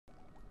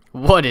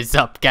What is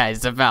up,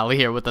 guys? Val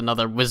here with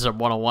another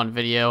Wizard101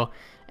 video,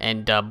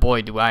 and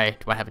boy, do I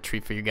have a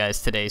treat for you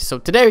guys today. So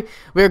today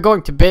we are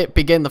going to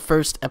begin the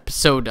first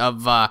episode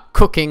of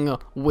Cooking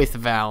with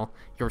Val,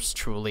 yours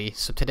truly.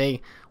 So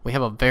today we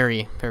have a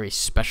very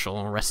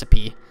special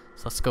recipe.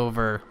 So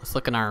let's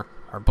look in our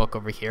book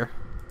over here.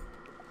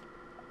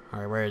 All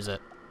right, where is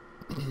it?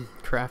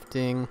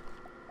 Crafting.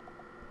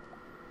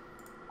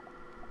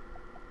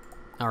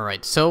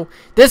 Alright, so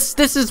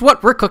this is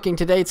what we're cooking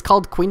today. It's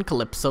called Queen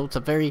Calypso. It's a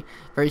very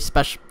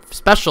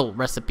special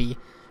recipe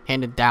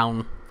handed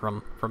down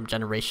from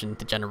generation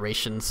to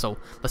generation. So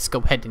let's go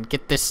ahead and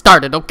get this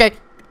started, okay?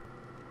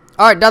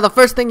 Alright, now the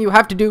first thing you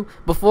have to do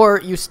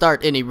before you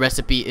start any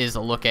recipe is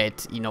look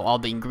at, all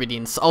the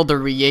ingredients, all the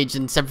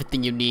reagents,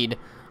 everything you need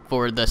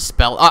for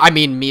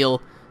the meal.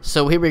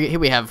 So here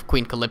we have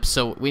Queen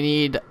Calypso. We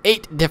need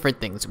 8 different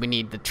things. We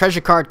need the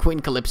treasure card, Queen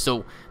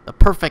Calypso, the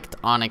perfect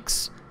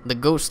onyx, the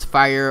ghost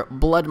fire,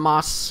 blood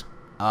moss,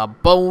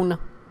 bone,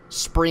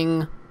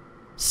 spring,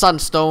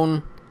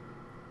 sunstone,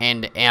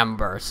 and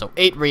amber. So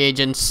 8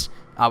 reagents.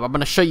 I'm going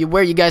to show you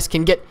where you guys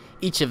can get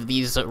each of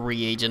these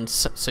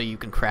reagents so you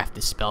can craft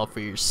this spell for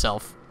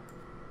yourself.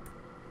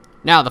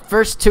 Now, the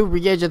first 2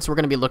 reagents we're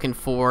going to be looking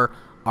for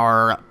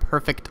are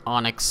perfect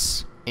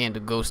onyx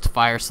and ghost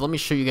fire. So let me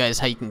show you guys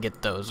how you can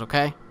get those,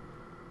 okay?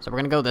 So we're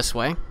going to go this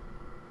way.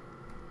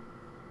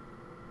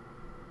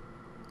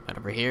 Right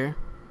over here.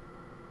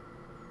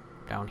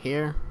 Down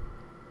here.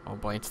 Oh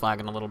boy, it's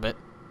lagging a little bit.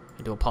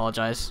 I do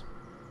apologize.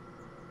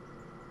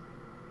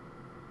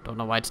 Don't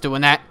know why it's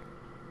doing that.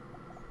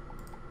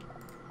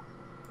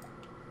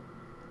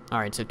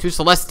 Alright, so to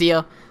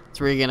Celestia, that's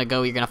where you're gonna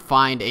go. You're gonna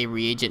find a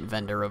reagent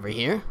vendor over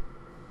here.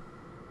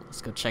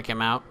 Let's go check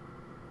him out.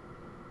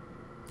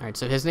 Alright,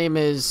 so his name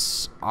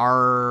is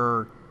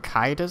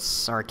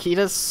Architis? I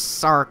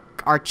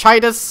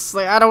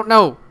don't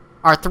know.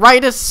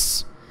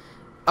 Arthritis?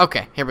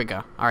 Okay, here we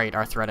go. Alright,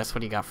 Arthritis,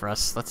 what do you got for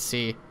us? Let's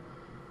see.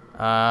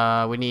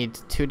 We need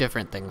 2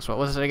 different things. What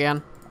was it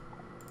again?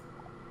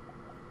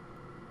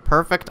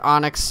 Perfect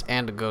Onyx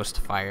and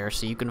Ghost Fire.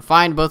 So you can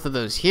find both of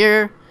those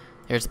here.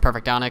 Here's the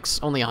Perfect Onyx,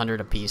 only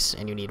 100 apiece,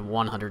 and you need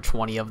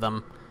 120 of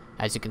them.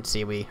 As you can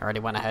see, we already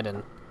went ahead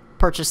and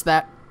purchased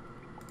that.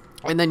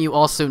 And then you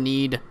also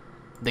need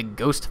the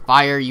Ghost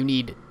Fire. You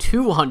need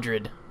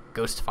 200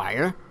 Ghost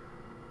Fire.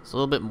 It's a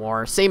little bit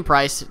more. Same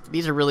price.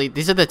 These are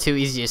the 2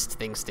 easiest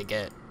things to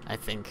get, I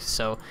think.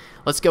 So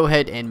let's go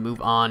ahead and move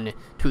on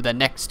to the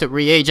next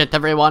reagent,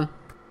 everyone.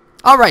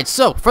 Alright,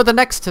 so for the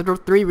next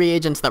 3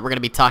 reagents that we're going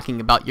to be talking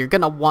about, you're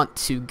going to want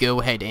to go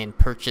ahead and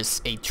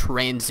purchase a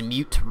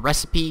transmute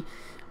recipe.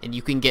 And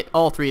you can get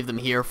all 3 of them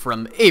here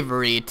from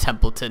Avery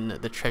Templeton,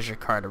 the treasure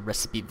card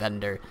recipe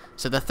vendor.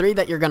 So the 3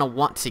 that you're going to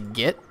want to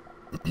get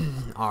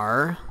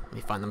are... Let me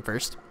find them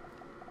first.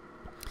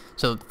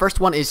 So the first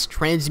one is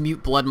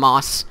transmute blood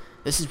moss.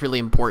 This is really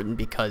important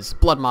because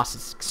blood moss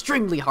is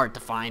extremely hard to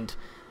find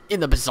in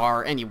the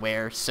bazaar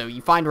anywhere. So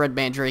you find red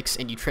mandrakes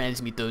and you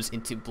transmute those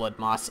into blood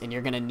moss, and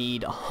you're gonna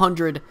need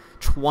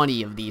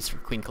 120 of these for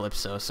Queen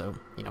Calypso. So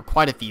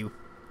quite a few.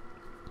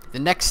 The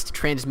next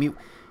transmute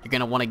you're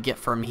gonna want to get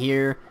from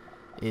here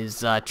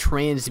is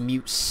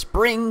transmute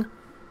spring.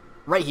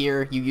 Right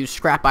here, you use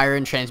scrap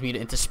iron, transmute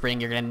it into spring.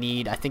 You're gonna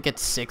need, I think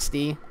it's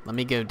 60. Let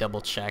me go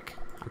double check.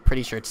 I'm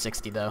pretty sure it's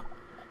 60 though.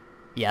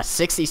 Yeah,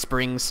 60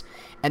 springs.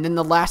 And then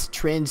the last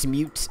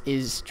transmute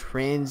is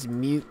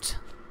transmute...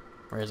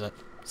 Where is it?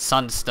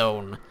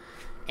 Sunstone.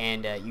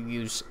 And you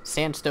use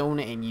sandstone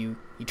and you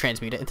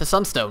transmute it into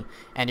sunstone.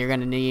 And you're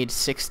going to need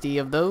 60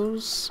 of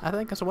those, I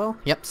think, as well.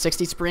 Yep,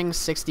 60 springs,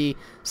 60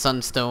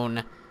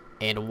 sunstone,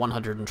 and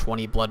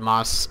 120 blood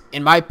moss.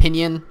 In my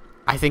opinion,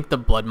 I think the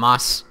blood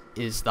moss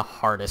is the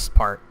hardest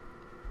part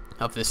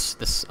of this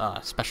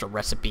special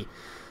recipe.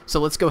 So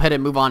let's go ahead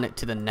and move on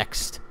to the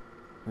next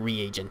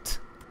reagent.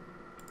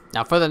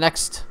 Now, for the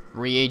next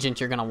reagent,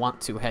 you're going to want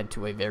to head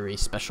to a very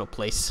special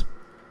place.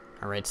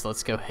 Alright, so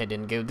let's go ahead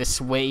and go this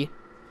way.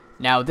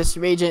 Now, this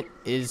reagent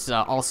is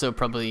also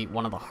probably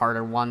one of the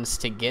harder ones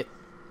to get,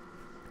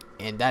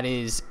 and that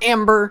is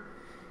amber.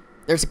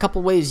 There's a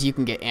couple ways you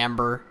can get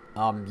amber.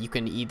 You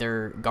can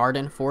either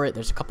garden for it.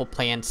 There's a couple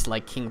plants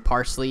like king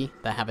parsley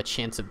that have a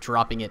chance of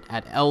dropping it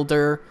at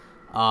elder.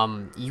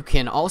 You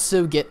can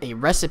also get a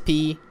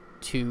recipe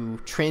to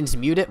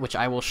transmute it, which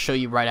I will show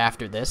you right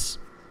after this.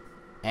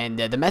 And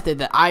the method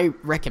that I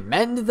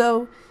recommend,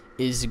 though,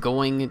 is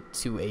going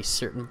to a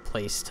certain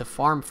place to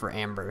farm for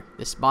amber.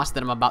 This boss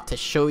that I'm about to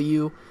show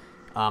you,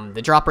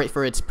 the drop rate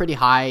for it's pretty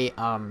high.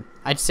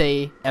 I'd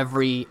say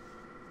every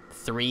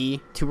 2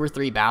 or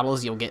 3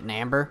 battles you'll get an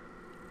amber.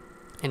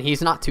 And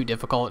he's not too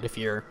difficult if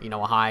you're,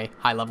 a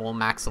high level,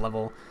 max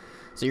level.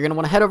 So you're going to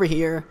want to head over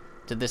here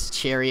to this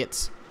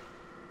chariot,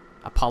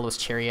 Apollo's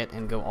chariot,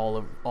 and go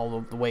all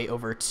the way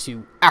over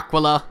to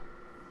Aquila.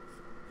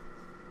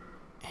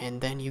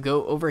 And then you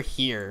go over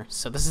here.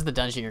 So this is the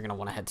dungeon you're going to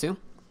want to head to.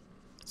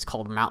 It's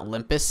called Mount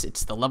Olympus.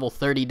 It's the level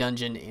 30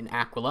 dungeon in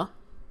Aquila.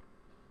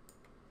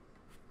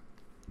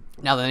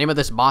 Now, the name of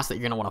this boss that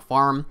you're going to want to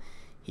farm,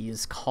 he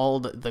is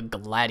called the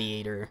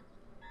Gladiator.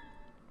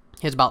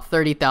 He has about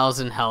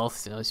 30,000 health,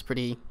 so he's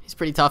pretty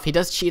tough. He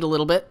does cheat a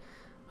little bit.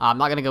 I'm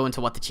not gonna go into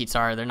what the cheats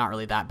are. They're not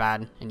really that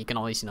bad, and you can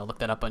always, look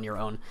that up on your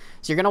own.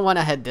 So you're gonna want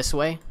to head this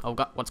way. Oh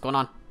God, what's going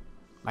on?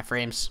 My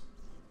frames,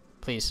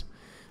 please.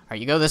 All right,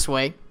 you go this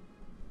way.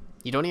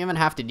 You don't even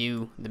have to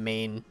do the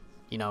main,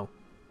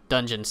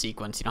 dungeon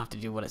sequence. You don't have to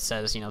do what it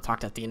says. Talk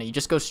to Athena. You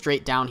just go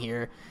straight down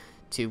here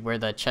to where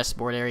the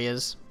chessboard area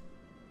is.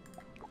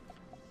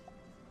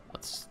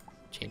 Let's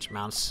change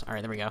mouse. All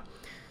right, there we go.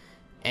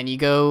 And you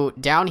go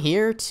down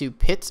here to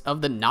Pit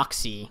of the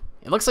Noxy.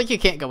 It looks like you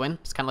can't go in.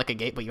 It's kind of like a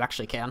gate, but you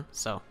actually can.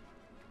 So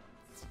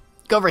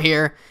go over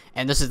here,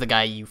 and this is the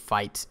guy you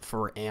fight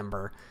for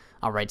Amber.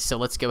 All right, so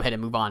let's go ahead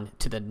and move on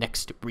to the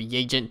next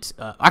reagent.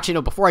 Actually,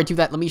 no, before I do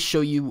that, let me show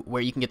you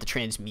where you can get the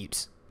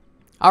transmute.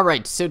 All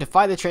right, so to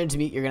find the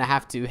transmute, you're going to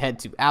have to head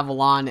to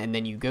Avalon, and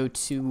then you go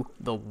to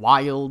the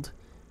wild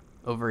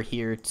over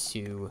here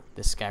to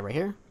this guy right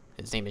here.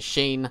 His name is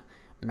Shane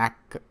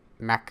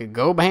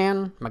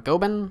Magoban?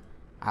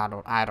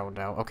 I don't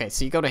know. Okay,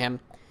 so you go to him,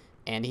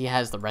 and he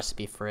has the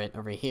recipe for it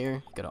over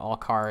here. You go to all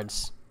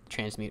cards,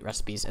 transmute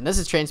recipes, and this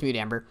is transmute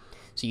amber.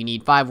 So you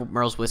need 5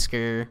 Merle's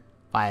Whisker,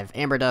 5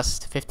 amber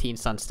dust, 15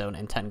 sunstone,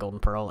 and 10 golden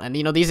pearl. And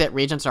these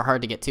reagents are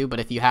hard to get to, but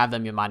if you have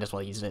them, you might as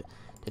well use it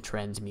to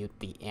transmute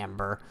the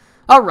amber.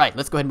 All right,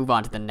 let's go ahead and move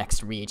on to the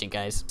next reagent,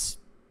 guys.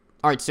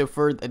 All right, so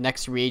for the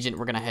next reagent,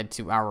 we're gonna head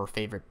to our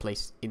favorite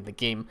place in the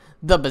game,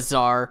 the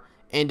bazaar.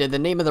 And the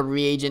name of the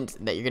reagent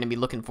that you're gonna be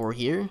looking for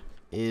here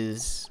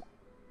is,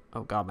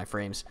 oh God, my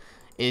frames,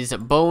 is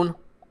bone.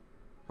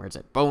 Where is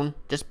it? Bone.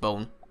 Just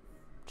bone.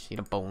 Just need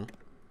a bone.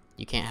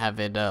 You can't have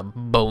it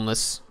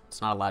boneless.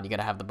 It's not allowed. You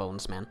gotta have the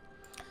bones, man.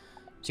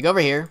 So you go over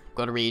here,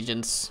 go to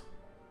reagents.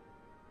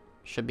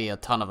 Should be a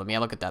ton of them. Yeah,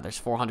 look at that. There's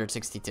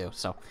 462.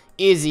 So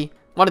easy.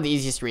 One of the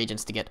easiest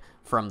reagents to get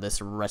from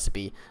this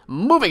recipe.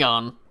 Moving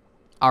on.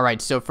 All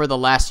right, so for the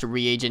last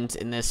reagent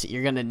in this,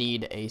 you're gonna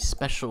need a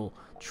special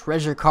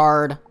treasure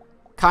card.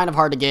 Kind of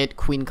hard to get.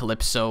 Queen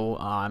Calypso.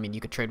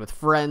 You could trade with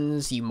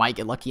friends. You might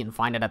get lucky and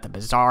find it at the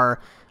bazaar.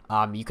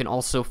 You can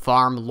also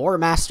farm Lore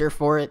Master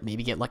for it.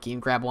 Maybe get lucky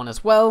and grab one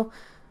as well.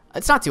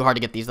 It's not too hard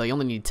to get these though. You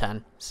only need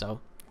 10,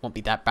 so it won't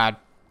be that bad.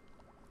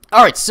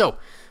 All right, so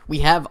we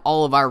have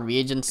all of our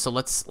reagents. So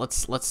let's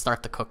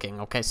start the cooking.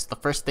 Okay, so the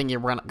first thing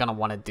you're gonna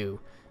want to do,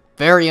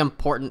 very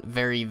important,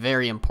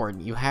 very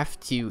important. You have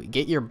to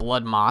get your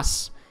blood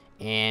moss,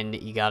 and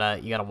you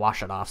gotta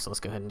wash it off. So let's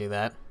go ahead and do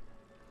that.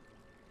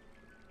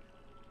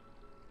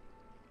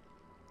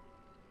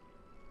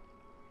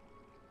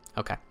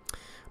 Okay,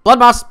 blood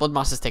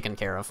moss is taken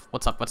care of.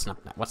 What's up? What's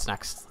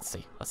next?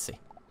 Let's see.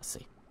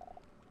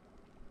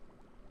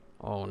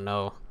 Oh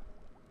no.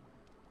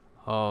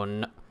 Oh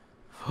no.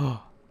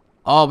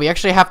 Oh, we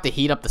actually have to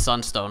heat up the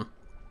sunstone.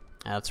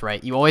 That's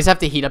right. You always have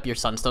to heat up your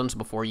sunstones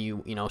before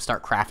you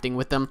start crafting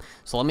with them.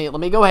 So let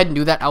me go ahead and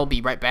do that. I'll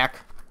be right back.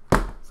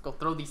 Let's go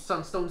throw these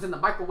sunstones in the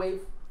microwave.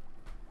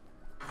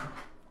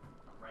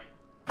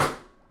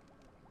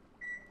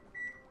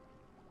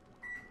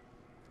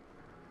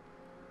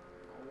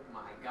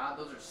 God,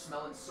 those are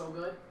smelling so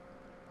good.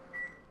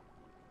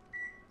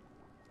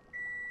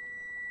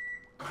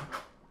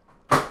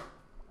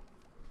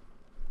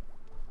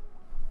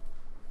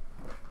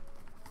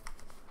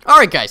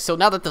 Alright guys, so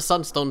now that the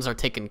sunstones are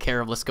taken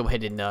care of, let's go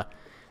ahead and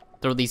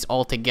throw these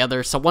all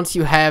together. So once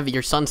you have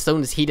your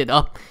sunstones heated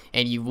up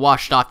and you've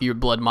washed off your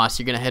blood moss,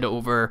 you're going to head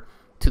over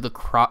to the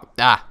card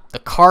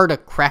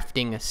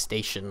crafting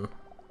station.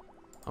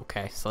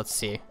 Okay, so let's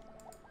see.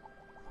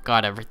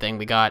 Got everything.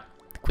 We got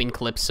the Queen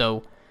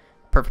Calypso,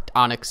 Perfect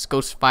Onyx,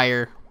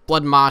 Ghostfire,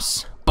 Blood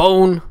Moss,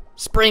 Bone,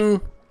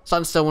 Spring,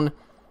 Sunstone,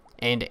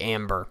 and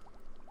Amber.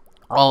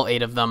 All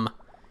 8 of them.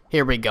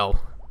 Here we go.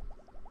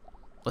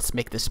 Let's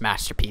make this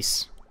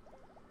masterpiece.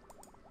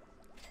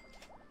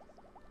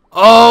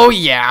 Oh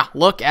yeah,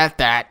 look at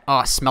that. Oh,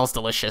 it smells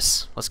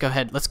delicious. Let's go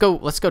ahead. Let's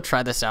go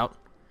try this out.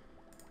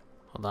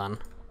 Hold on. All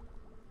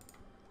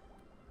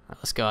right,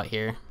 let's go out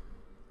here.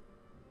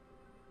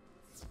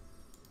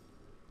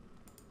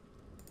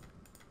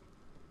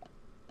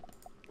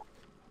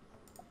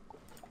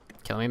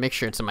 Okay, let me make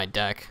sure it's in my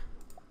deck.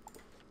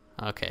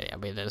 Okay,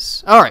 yeah, it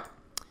is. Alright.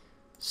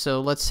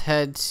 So let's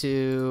head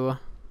to...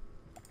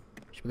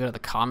 Should we go to the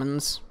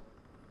commons?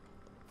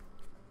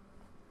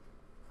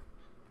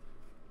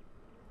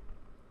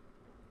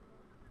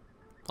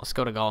 Let's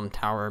go to Golem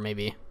Tower,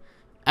 maybe.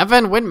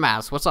 Evan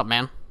Windmass, what's up,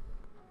 man?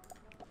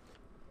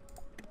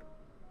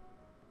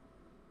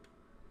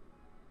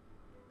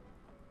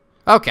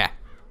 Okay,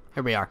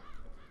 here we are.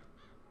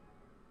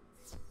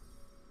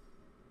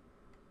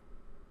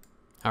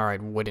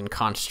 Alright, wooden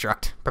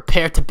construct.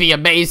 Prepare to be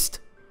amazed!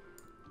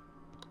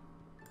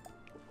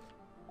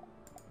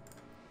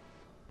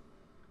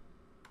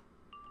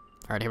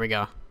 Alright, here we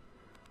go.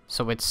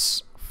 So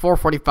it's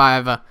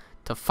 445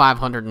 to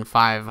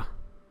 505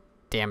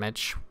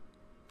 damage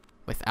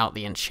without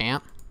the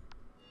enchant.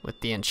 With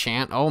the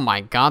enchant, oh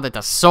my god, that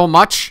does so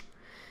much!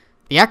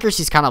 The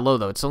accuracy's kind of low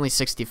though, it's only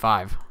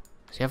 65.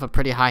 So you have a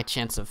pretty high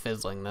chance of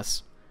fizzling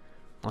this.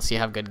 Unless you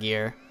have good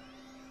gear.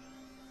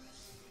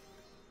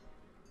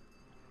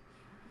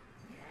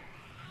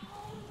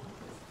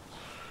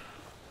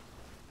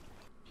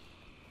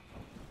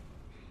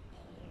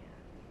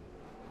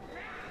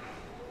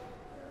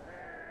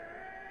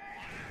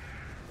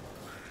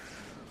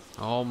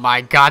 Oh my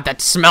god, that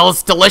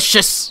smells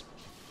delicious!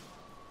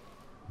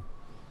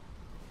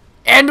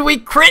 And we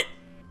crit!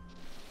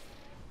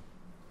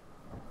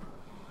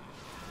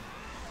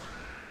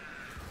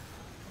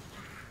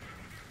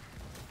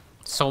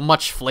 So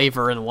much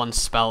flavor in one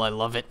spell, I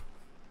love it.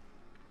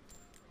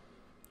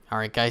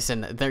 Alright guys,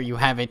 and there you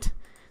have it.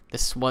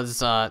 This was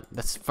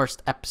this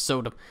first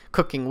episode of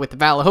Cooking with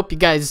Val. I hope you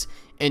guys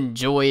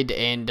enjoyed,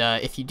 and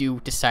if you do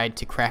decide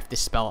to craft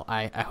this spell,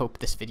 I hope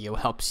this video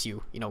helps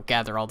you, you know,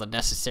 gather all the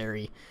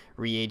necessary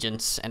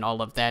reagents and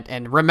all of that.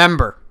 And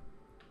remember,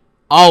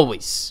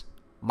 always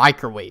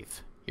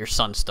microwave your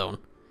sunstone.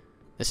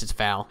 This is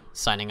Val,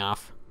 signing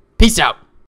off. Peace out!